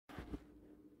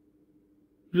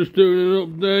Just doing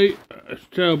an update. It's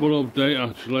a terrible update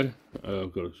actually.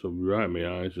 I've got some right in my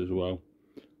eyes as well.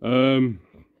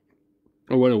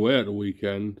 I went away at the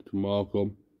weekend to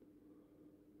Morecambe.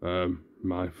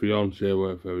 My fiance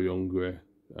weren't very hungry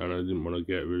and I didn't want to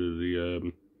get rid of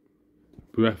the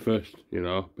breakfast,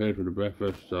 paid for the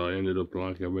breakfast, so I ended up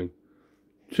like having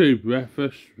 2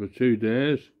 breakfasts for 2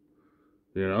 days.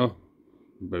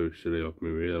 Very silly of me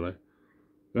really.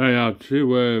 I had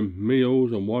 2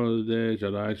 meals on one of the days,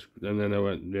 had ice, and then I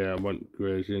went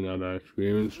crazy and had ice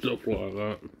cream and stuff like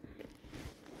that.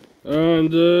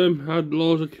 And had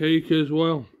loads of cake as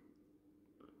well.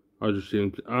 I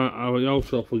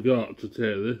also forgot to take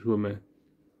this with me,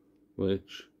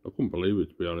 which I couldn't believe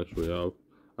it, to be honest with you.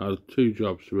 I had 2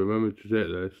 jobs to remember to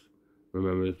take this,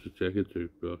 remember to take a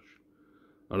toothbrush.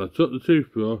 And I took the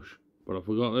toothbrush, but I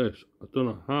forgot this. I don't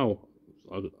know how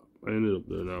I ended up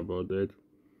doing that, but I did.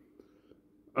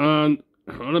 And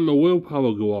I let my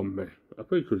willpower go on me. I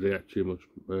think because I had too much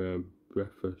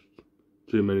breakfast,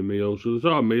 too many meals. So there's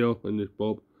not a meal in this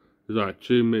pub. There's like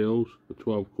 2 meals for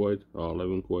 12 quid or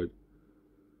 11 quid.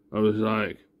 I was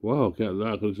like, wow, I'll get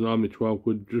that because it's normally 12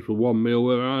 quid just for 1 meal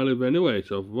where I live anyway.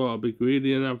 So I thought I'd be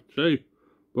greedy and have 2.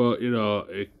 But,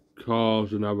 it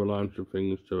caused an avalanche of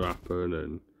things to happen.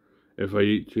 And if I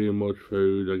eat too much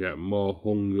food, I get more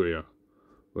hungrier,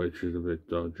 which is a bit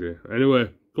dodgy. Anyway,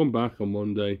 come back on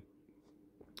Monday.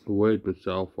 I weighed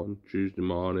myself on Tuesday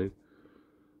morning.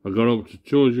 I got up to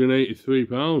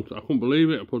 £283. I couldn't believe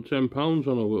it. I put £10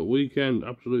 on over the weekend.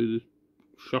 Absolutely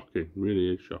shocking.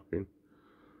 Really is shocking.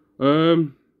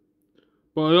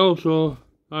 But I also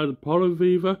had a pollen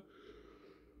fever.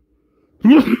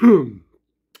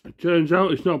 It turns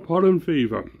out it's not pollen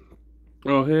fever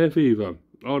or hay fever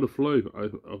or the flu.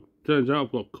 Turns out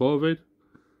I've got COVID,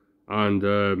 and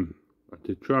I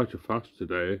did try to fast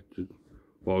today,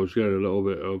 but I was getting a little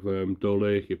bit of dull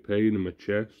achy pain in my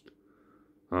chest,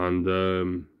 and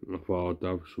I thought I'd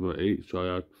have something to eat, so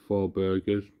I had 4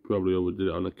 burgers, probably overdid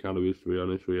it on the calories to be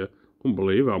honest with you. Couldn't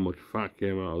believe how much fat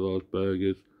came out of those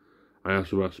burgers. I had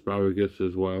some asparagus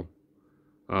as well,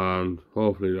 and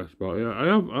hopefully that's about it. I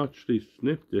have actually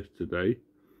sniffed this today,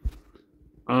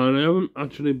 and I haven't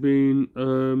actually been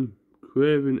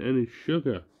craving any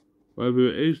sugar, whether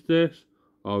it is this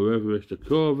or whether it's the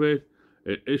COVID.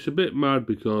 It's a bit mad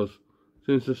because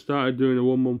since I started doing a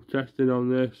 1-month testing on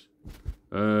this,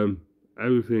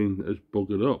 everything has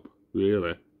buggered up,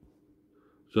 really.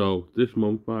 So this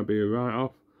month might be a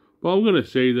write-off. But I'm going to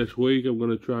see this week. I'm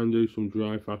going to try and do some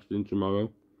dry fasting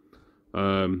tomorrow.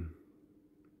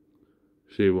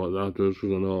 See what that does,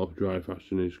 because I know dry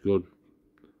fasting is good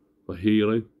for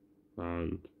healing.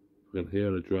 And if I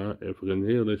can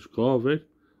heal this COVID,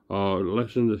 or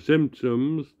lessen the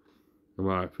symptoms, I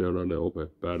might feel a little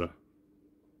bit better.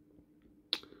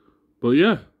 But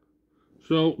yeah,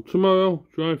 so tomorrow,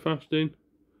 dry fasting.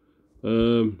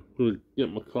 I'm going to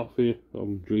get my coffee.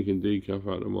 I'm drinking decaf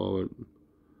at the moment.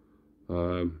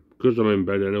 Because I'm in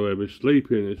bed anyway, but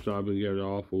sleeping, I've been getting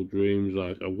awful dreams.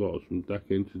 Like, I've got some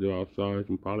decking to do outside,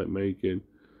 some pallet making.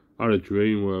 I had a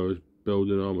dream where I was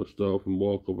building all my stuff and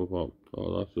woke up and thought,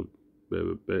 oh, that's a bit of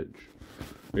a bitch.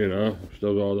 I've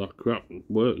still got all that crap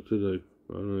work to do.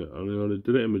 I only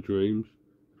did it in my dreams.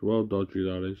 It's well dodgy,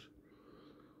 that is.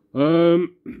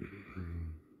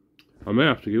 I may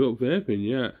have to give up vaping,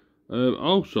 yeah.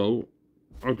 Also,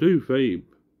 I do vape.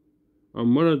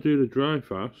 And when I do the dry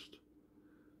fast,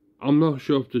 I'm not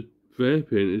sure if the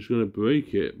vaping is going to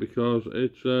break it, because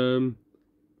it's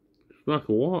like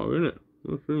a water, isn't it?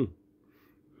 That's true.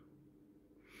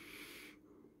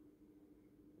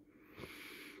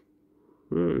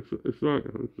 Yeah,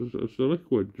 it's a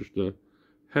liquid, just a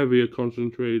heavier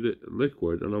concentrated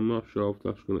liquid, and I'm not sure if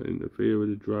that's going to interfere with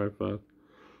the dry fast.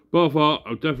 But I thought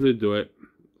I'll definitely do it.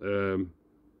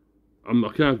 I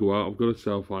can't go out. I've got to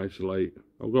self-isolate.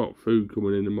 I've got food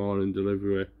coming in the morning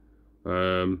delivery.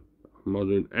 I'm not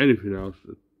doing anything else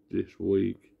this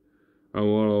week.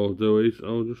 And what I'll do is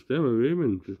I'll just stay in my room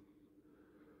and just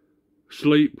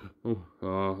sleep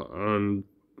and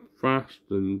fast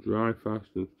and dry fast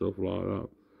and stuff like that.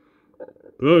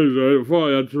 I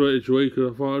thought I had to each week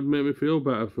because I thought it'd make me feel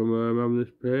better from having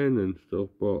this pain and stuff,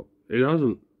 but it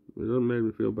hasn't. It hasn't made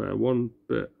me feel better one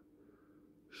bit.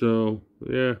 So,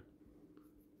 yeah.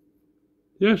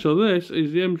 Yeah, so this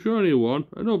is the M20 one,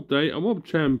 an update. I'm up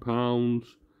 £10.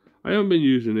 I haven't been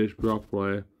using this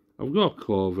properly. I've got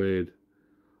COVID,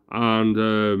 and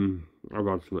I've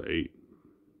had something to eat.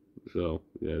 So,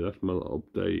 yeah, that's my little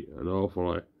update, and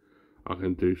hopefully I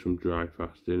can do some dry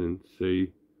fasting and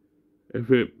see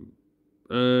if it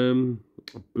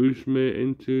boosts me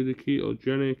into the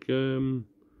ketogenic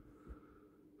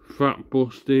fat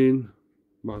busting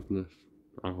madness.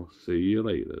 I'll see you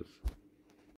later.